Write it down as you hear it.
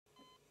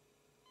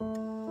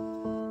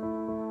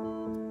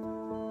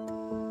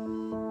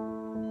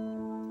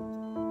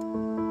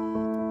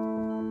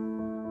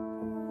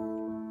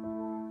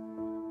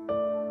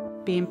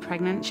being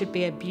pregnant should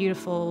be a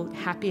beautiful,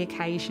 happy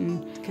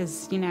occasion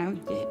because, you know,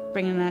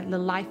 bringing a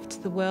life to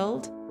the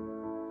world.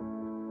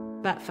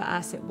 But for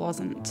us, it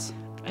wasn't.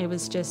 It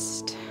was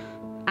just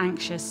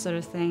anxious sort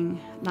of thing,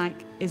 like,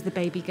 is the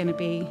baby going to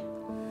be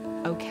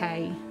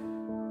okay?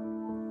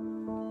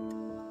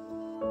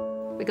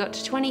 We got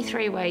to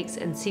 23 weeks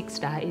and 6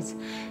 days,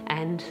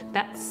 and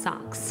that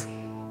sucks.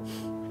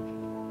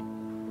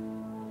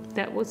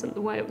 That wasn't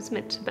the way it was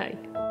meant to be.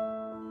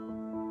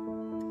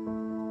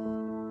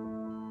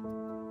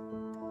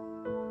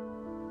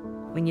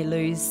 When you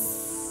lose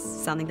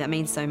something that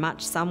means so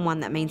much, someone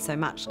that means so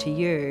much to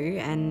you,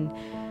 and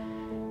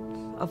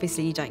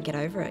obviously you don't get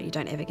over it. You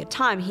don't ever get...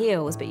 Time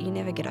heals, but you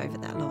never get over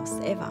that loss,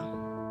 ever.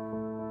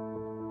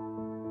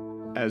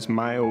 As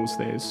males,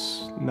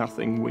 there's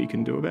nothing we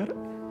can do about it.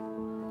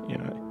 You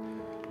know,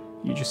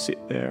 you just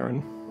sit there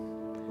and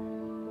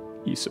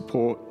you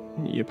support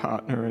your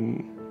partner,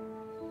 and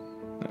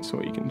that's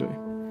all you can do.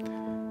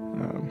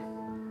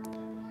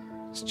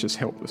 It's just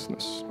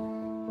helplessness.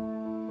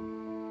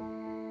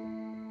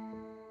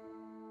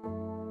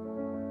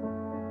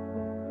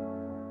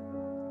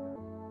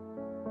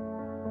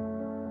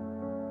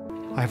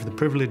 I have the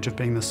privilege of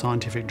being the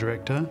scientific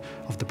director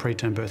of the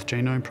Preterm Birth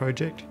Genome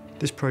Project.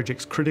 This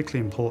project's critically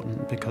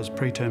important because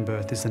preterm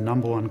birth is the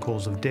 #1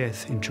 cause of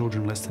death in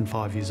children less than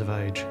 5 years of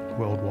age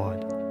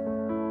worldwide.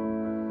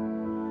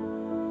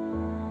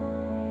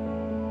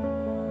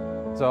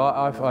 So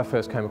I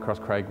first came across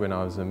Craig when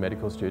I was a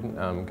medical student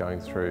going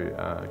through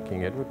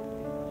King Edward.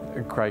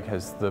 Craig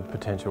has the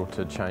potential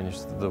to change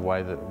the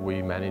way that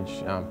we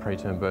manage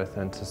preterm birth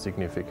and to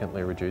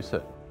significantly reduce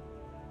it.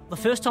 The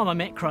first time I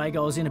met Craig,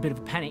 I was in a bit of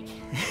a panic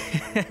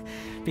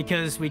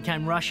because we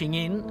came rushing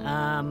in.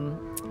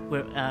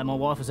 My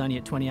wife was only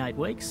at 28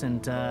 weeks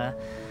and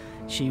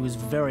she was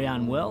very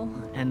unwell,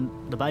 and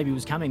the baby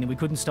was coming and we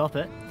couldn't stop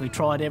it. We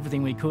tried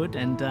everything we could,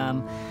 and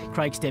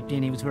Craig stepped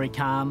in. He was very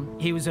calm.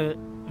 He was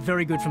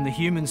very good from the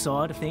human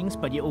side of things,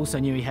 but you also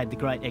knew he had the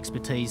great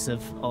expertise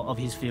of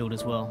his field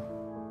as well.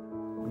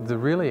 The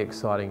really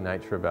exciting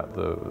nature about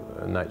the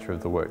nature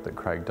of the work that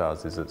Craig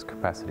does is its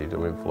capacity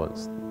to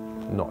influence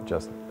not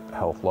just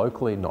health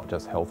locally, not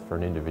just health for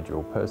an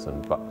individual person,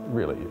 but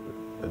really,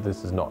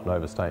 this is not an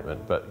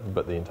overstatement,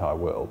 but the entire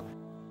world.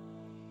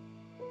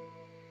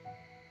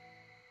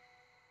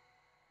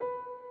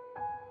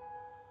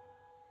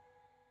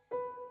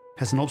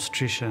 As an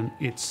obstetrician,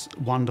 it's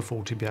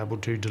wonderful to be able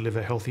to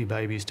deliver healthy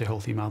babies to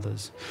healthy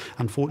mothers.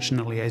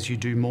 Unfortunately, as you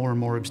do more and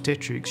more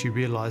obstetrics, you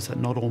realise that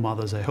not all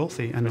mothers are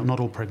healthy and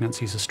not all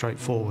pregnancies are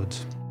straightforward.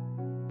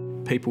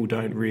 People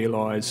don't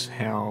realise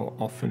how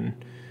often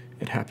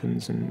it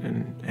happens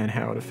and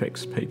how it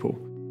affects people.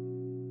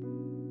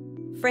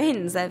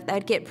 Friends,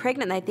 they'd get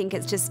pregnant, they think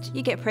it's just,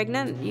 you get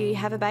pregnant, you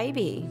have a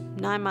baby.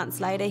 9 months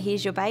later,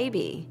 here's your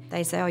baby.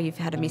 They say, oh, you've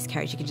had a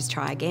miscarriage, you can just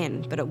try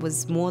again. But it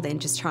was more than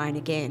just trying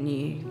again.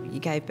 You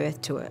gave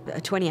birth to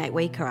a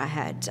 28-weeker I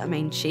had. I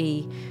mean,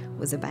 she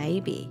was a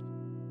baby.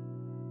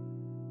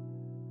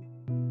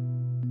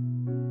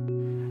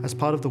 As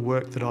part of the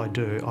work that I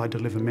do, I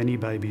deliver many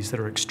babies that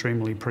are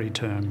extremely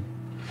preterm.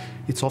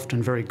 It's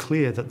often very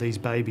clear that these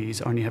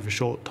babies only have a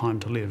short time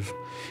to live.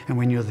 And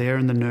when you're there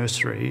in the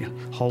nursery,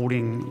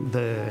 holding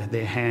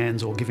their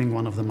hands or giving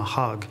one of them a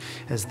hug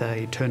as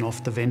they turn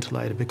off the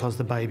ventilator because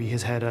the baby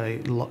has had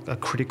a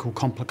critical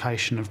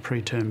complication of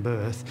preterm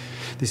birth,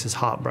 this is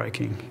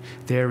heartbreaking.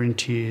 They're in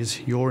tears,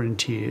 you're in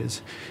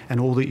tears, and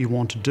all that you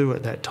want to do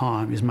at that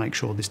time is make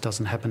sure this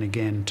doesn't happen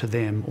again to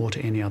them or to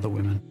any other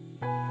women.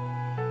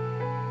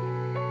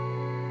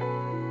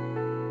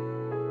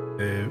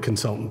 A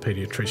consultant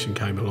paediatrician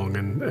came along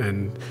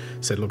and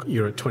said, look,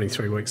 you're at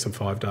 23 weeks and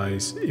 5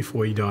 days. If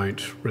we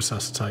don't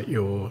resuscitate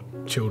your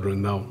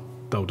children,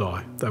 they'll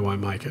die. They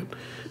won't make it.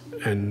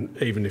 And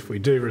even if we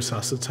do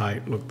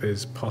resuscitate, look,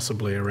 there's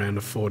possibly around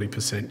a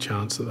 40%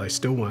 chance that they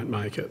still won't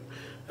make it.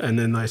 And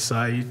then they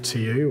say to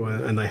you,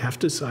 and they have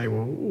to say,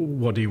 well,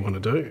 what do you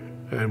want to do?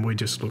 And we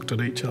just looked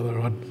at each other.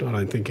 I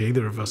don't think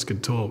either of us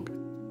could talk.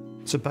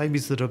 So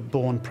babies that are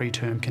born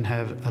preterm can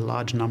have a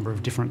large number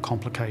of different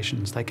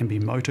complications. They can be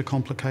motor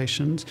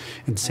complications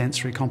and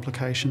sensory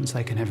complications.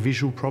 They can have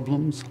visual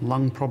problems,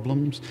 lung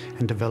problems,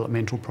 and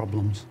developmental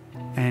problems.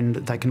 And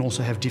they can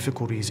also have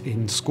difficulties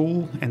in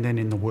school and then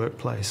in the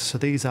workplace. So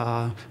these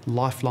are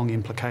lifelong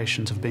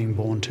implications of being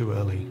born too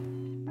early.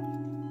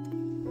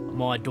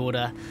 My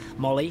daughter,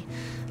 Molly,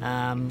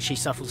 she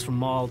suffers from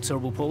mild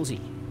cerebral palsy.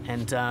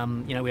 And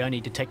you know, we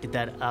only detected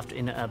that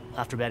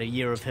after about a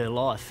year of her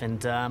life,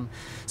 and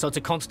so it's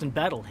a constant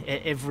battle.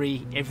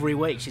 Every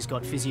week she's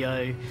got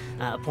physio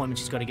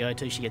appointments she's got to go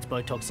to. She gets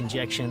Botox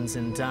injections,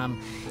 and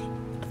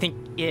I think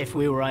if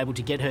we were able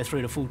to get her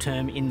through to full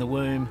term in the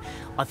womb,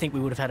 I think we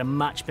would have had a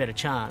much better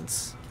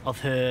chance of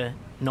her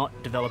not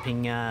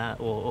developing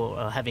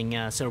or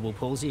having cerebral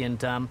palsy,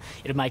 and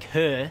it'd make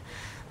her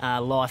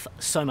life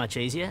so much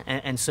easier,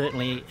 and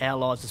certainly our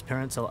lives as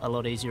parents a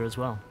lot easier as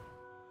well.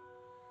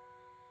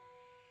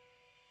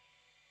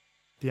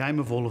 The aim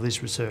of all of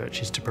this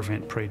research is to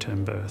prevent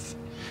preterm birth.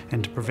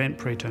 And to prevent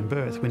preterm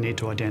birth, we need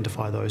to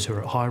identify those who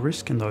are at high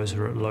risk and those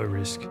who are at low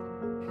risk.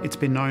 It's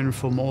been known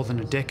for more than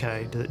a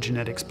decade that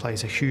genetics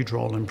plays a huge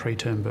role in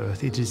preterm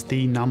birth. It is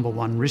the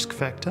 #1 risk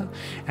factor,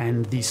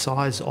 and the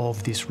size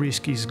of this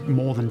risk is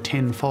more than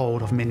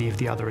tenfold of many of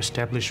the other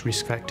established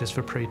risk factors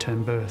for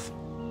preterm birth.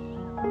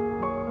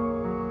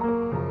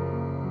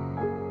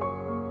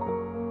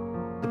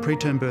 The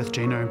Preterm Birth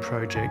Genome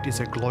Project is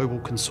a global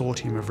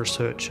consortium of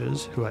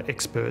researchers who are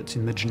experts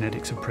in the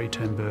genetics of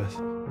preterm birth.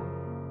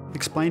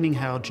 Explaining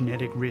how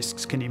genetic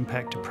risks can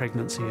impact a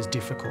pregnancy is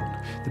difficult.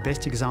 The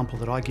best example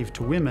that I give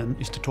to women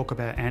is to talk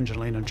about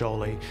Angelina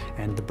Jolie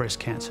and the breast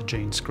cancer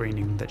gene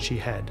screening that she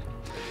had.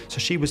 So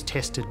she was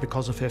tested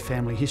because of her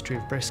family history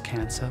of breast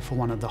cancer for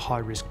one of the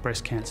high-risk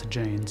breast cancer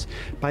genes.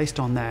 Based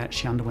on that,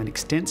 she underwent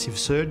extensive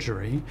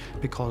surgery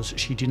because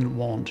she didn't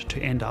want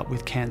to end up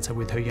with cancer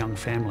with her young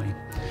family.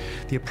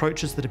 The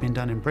approaches that have been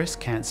done in breast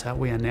cancer,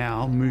 we are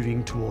now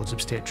moving towards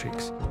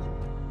obstetrics.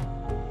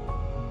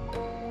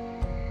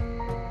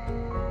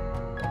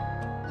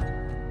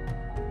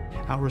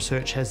 Our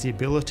research has the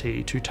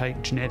ability to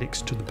take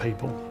genetics to the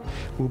people.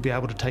 We'll be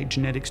able to take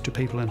genetics to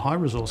people in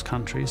high-resource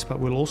countries, but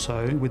we'll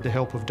also, with the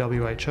help of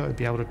WHO,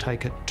 be able to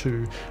take it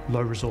to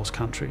low-resource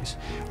countries.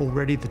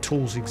 Already the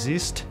tools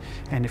exist,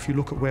 and if you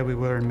look at where we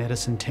were in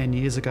medicine 10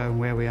 years ago and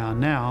where we are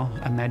now,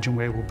 imagine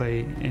where we'll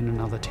be in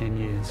another 10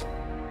 years.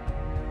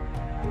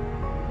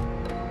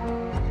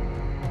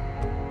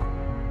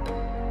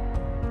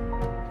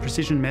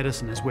 Precision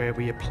medicine is where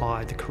we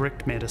apply the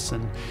correct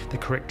medicine, the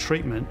correct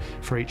treatment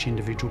for each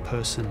individual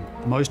person.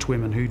 Most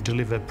women who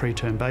deliver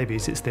preterm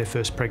babies, it's their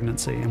first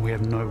pregnancy, and we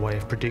have no way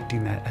of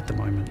predicting that at the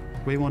moment.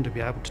 We want to be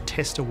able to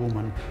test a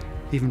woman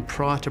even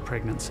prior to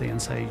pregnancy and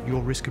say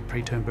your risk of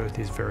preterm birth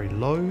is very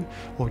low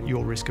or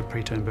your risk of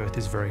preterm birth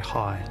is very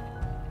high.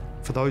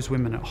 For those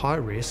women at high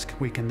risk,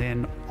 we can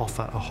then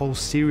offer a whole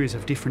series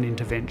of different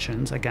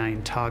interventions,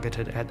 again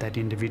targeted at that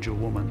individual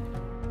woman.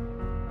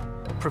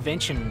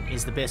 Prevention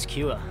is the best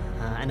cure,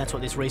 and that's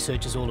what this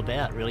research is all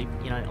about, really.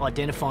 You know,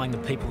 identifying the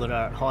people that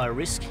are at higher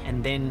risk,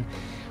 and then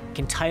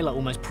can tailor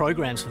almost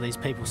programs for these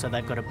people so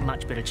they've got a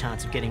much better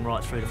chance of getting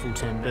right through to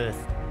full-term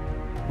birth.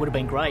 It would have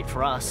been great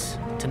for us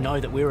to know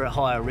that we were at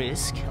higher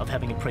risk of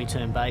having a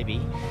preterm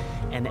baby,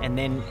 and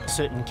then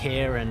certain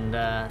care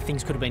and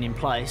things could have been in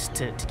place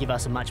to give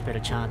us a much better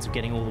chance of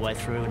getting all the way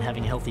through and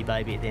having a healthy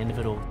baby at the end of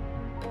it all.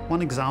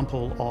 One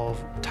example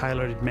of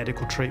tailored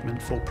medical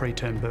treatment for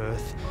preterm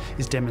birth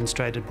is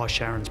demonstrated by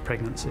Sharon's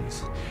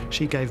pregnancies.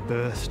 She gave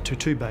birth to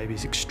 2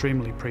 babies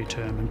extremely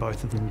preterm, and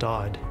both of them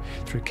died.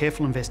 Through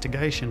careful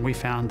investigation, we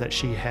found that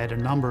she had a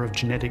number of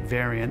genetic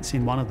variants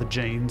in one of the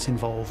genes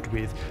involved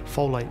with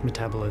folate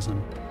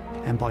metabolism.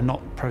 And by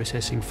not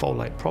processing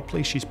folate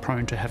properly, she's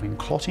prone to having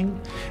clotting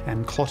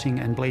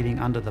and bleeding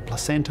under the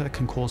placenta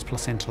can cause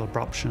placental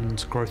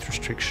abruptions, growth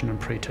restriction and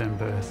preterm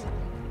birth.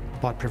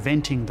 By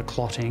preventing the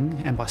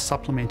clotting and by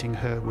supplementing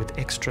her with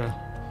extra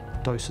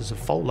doses of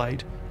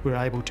folate, we're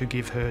able to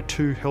give her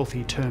 2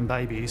 healthy term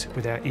babies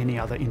without any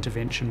other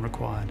intervention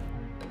required.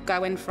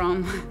 Going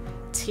from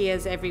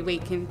tears every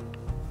week in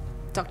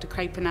Dr.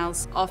 Craig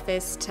Pennell's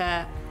office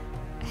to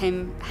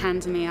him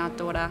handing me our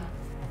daughter,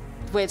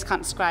 words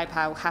can't describe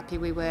how happy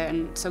we were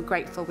and so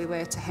grateful we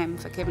were to him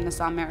for giving us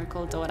our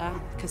miracle daughter,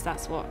 because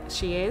that's what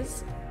she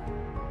is.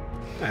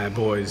 Our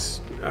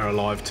boys are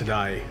alive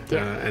today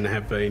and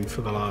have been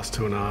for the last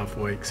 2.5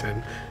 weeks,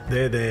 and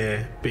they're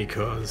there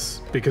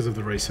because of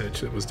the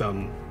research that was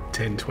done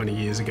 10, 20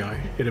 years ago.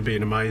 It'd be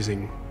an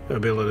amazing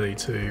ability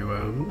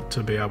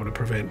to be able to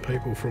prevent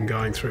people from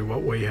going through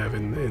what we have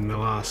in the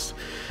last,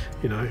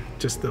 you know,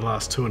 just the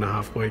last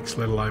 2.5 weeks,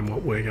 let alone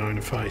what we're going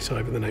to face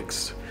over the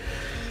next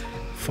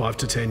 5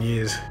 to 10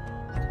 years.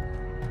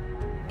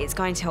 It's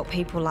going to help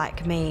people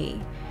like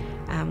me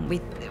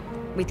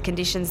with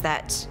conditions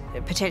that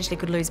potentially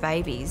could lose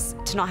babies,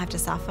 to not have to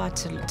suffer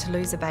to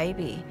lose a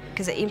baby,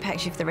 because it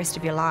impacts you for the rest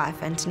of your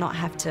life, and to not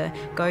have to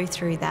go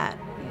through that,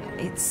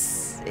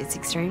 it's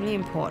extremely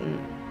important.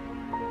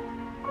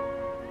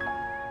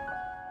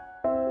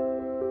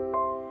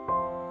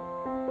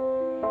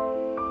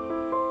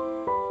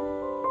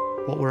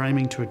 What we're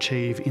aiming to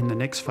achieve in the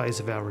next phase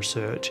of our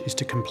research is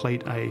to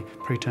complete a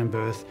preterm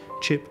birth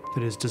chip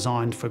that is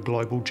designed for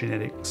global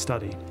genetic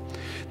study.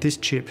 This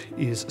chip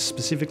is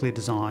specifically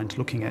designed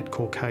looking at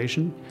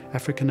Caucasian,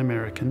 African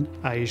American,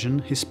 Asian,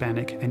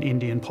 Hispanic and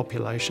Indian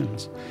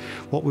populations.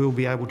 What we will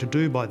be able to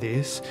do by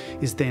this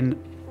is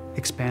then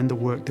expand the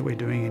work that we're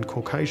doing in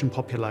Caucasian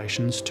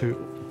populations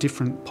to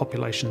different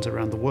populations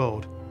around the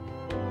world.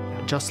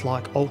 Just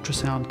like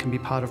ultrasound can be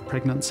part of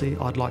pregnancy,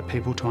 I'd like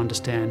people to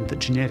understand that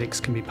genetics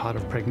can be part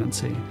of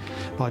pregnancy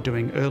by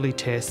doing early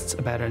tests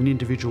about an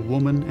individual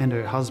woman and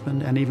her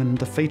husband, and even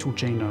the fetal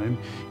genome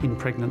in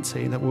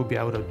pregnancy, that we'll be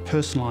able to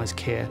personalise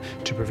care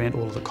to prevent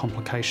all of the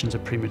complications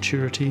of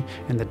prematurity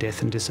and the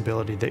death and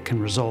disability that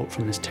can result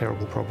from this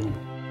terrible problem.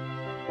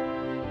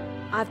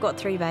 I've got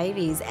 3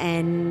 babies,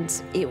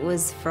 and it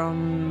was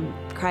from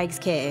Craig's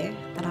care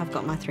that I've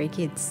got my 3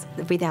 kids.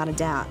 Without a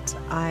doubt,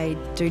 I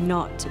do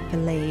not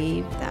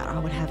believe that I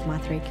would have my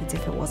 3 kids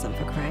if it wasn't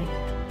for Craig.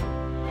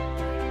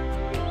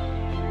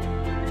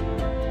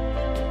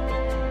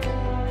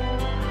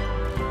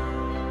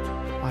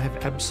 I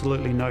have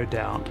absolutely no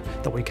doubt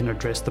that we can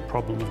address the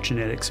problem of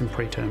genetics in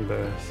preterm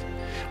birth.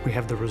 We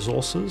have the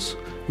resources,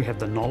 we have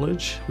the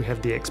knowledge, we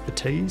have the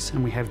expertise,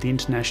 and we have the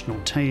international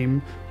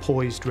team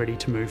poised, ready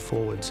to move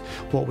forwards.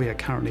 What we are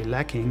currently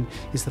lacking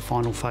is the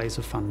final phase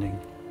of funding.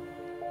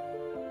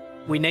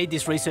 We need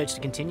this research to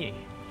continue,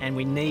 and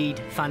we need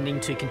funding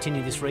to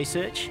continue this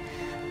research,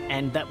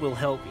 and that will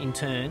help in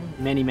turn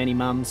many, many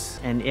mums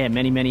and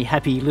many, many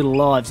happy little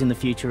lives in the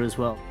future as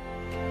well.